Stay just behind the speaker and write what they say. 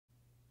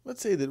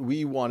let's say that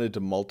we wanted to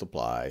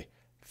multiply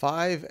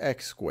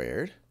 5x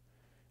squared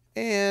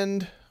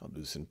and, I'll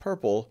do this in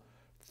purple,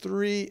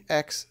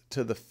 3x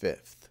to the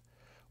fifth.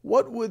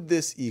 What would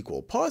this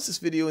equal? Pause this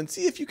video and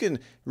see if you can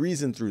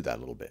reason through that a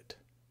little bit.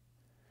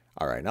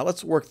 All right, now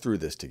let's work through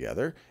this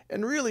together.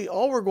 And really,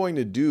 all we're going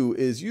to do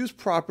is use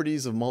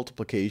properties of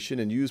multiplication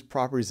and use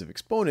properties of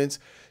exponents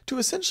to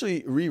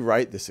essentially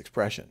rewrite this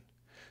expression.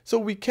 So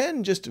we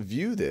can just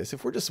view this,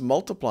 if we're just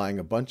multiplying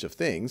a bunch of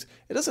things,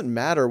 it doesn't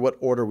matter what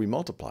order we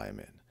multiply them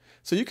in.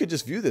 So you could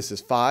just view this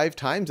as 5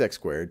 times x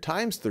squared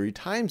times 3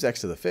 times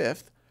x to the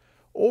fifth,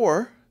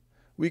 or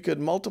we could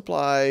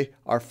multiply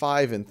our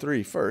 5 and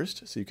 3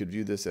 first. So you could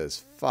view this as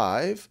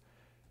 5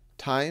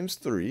 times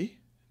 3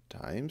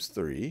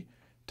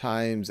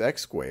 times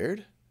x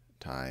squared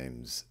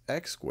times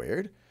x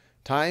squared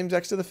times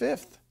x to the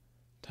fifth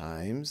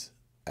times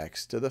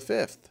x to the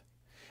fifth.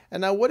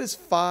 And now what is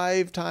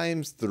 5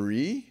 times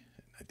 3?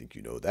 I think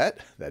you know that.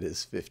 That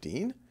is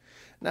 15.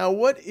 Now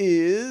what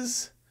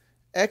is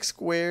x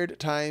squared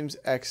times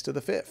x to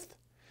the fifth?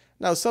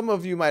 Now some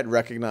of you might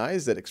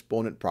recognize that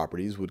exponent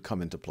properties would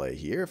come into play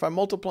here. If I'm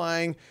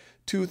multiplying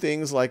two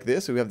things like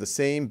this, we have the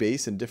same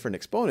base and different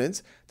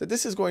exponents, that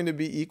this is going to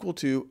be equal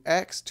to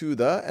x to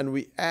the, and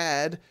we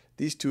add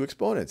these two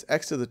exponents,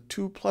 x to the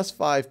 2 plus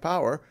 5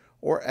 power,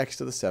 or x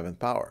to the 7th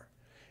power.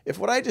 If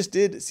what I just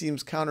did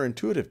seems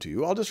counterintuitive to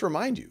you, I'll just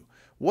remind you.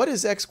 What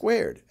is x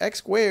squared? X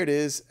squared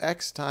is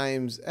x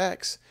times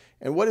x.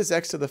 And what is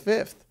x to the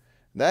fifth?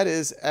 That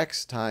is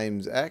x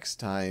times x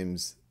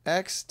times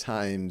x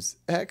times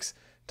x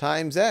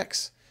times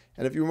x.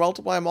 And if you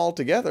multiply them all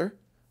together,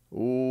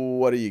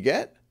 what do you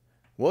get?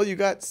 Well, you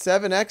got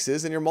 7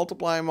 x's and you're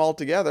multiplying them all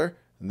together.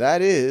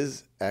 That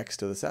is x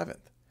to the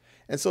 7th.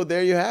 And so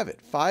there you have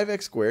it.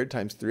 5x squared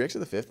times 3x to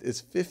the fifth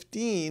is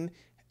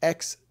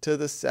 15x to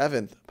the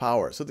 7th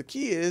power. So the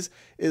key is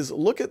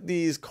look at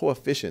these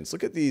coefficients.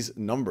 Look at these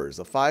numbers,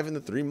 the 5 and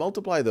the 3.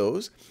 Multiply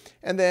those.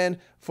 And then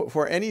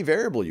for any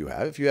variable you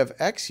have, if you have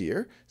x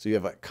here, so you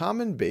have a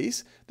common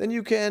base, then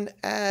you can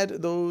add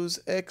those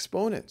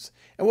exponents.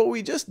 And what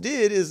we just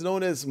did is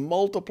known as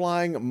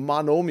multiplying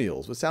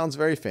monomials, which sounds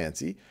very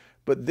fancy.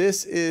 But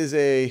this is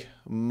a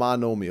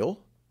monomial.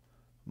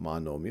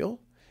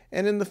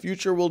 And in the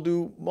future, we'll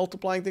do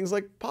multiplying things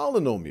like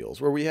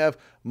polynomials, where we have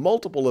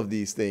multiple of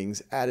these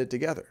things added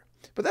together.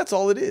 But that's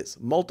all it is,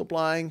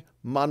 multiplying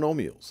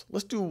monomials.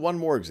 Let's do one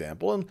more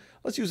example, and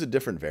let's use a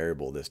different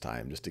variable this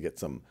time just to get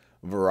some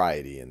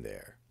variety in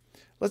there.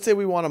 Let's say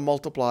we want to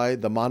multiply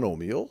the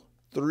monomial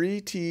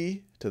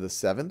 3t to the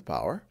 7th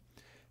power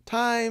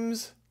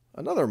times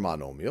another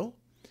monomial,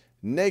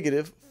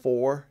 negative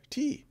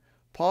 4t.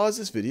 Pause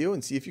this video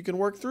and see if you can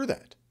work through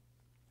that.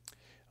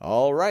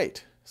 All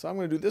right. So I'm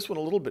going to do this one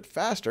a little bit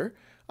faster.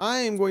 I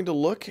am going to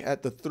look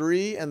at the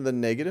 3 and the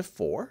negative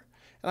 4.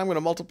 And I'm going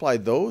to multiply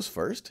those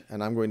first.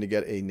 And I'm going to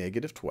get a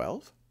negative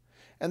 12.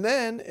 And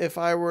then if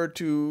I were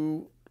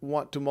to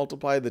want to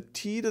multiply the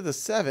t to the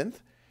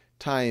 7th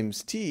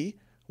times t,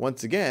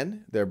 once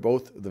again, they're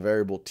both, the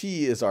variable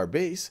t is our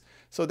base.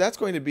 So that's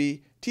going to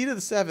be t to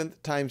the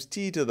 7th times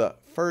t to the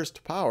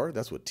 1st power.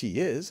 That's what t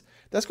is.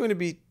 That's going to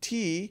be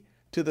t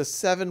to the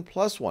 7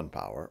 plus 1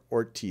 power,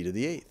 or t to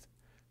the 8th.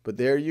 But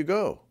there you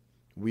go.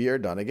 We are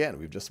done again.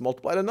 We've just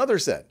multiplied another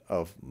set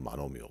of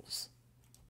monomials.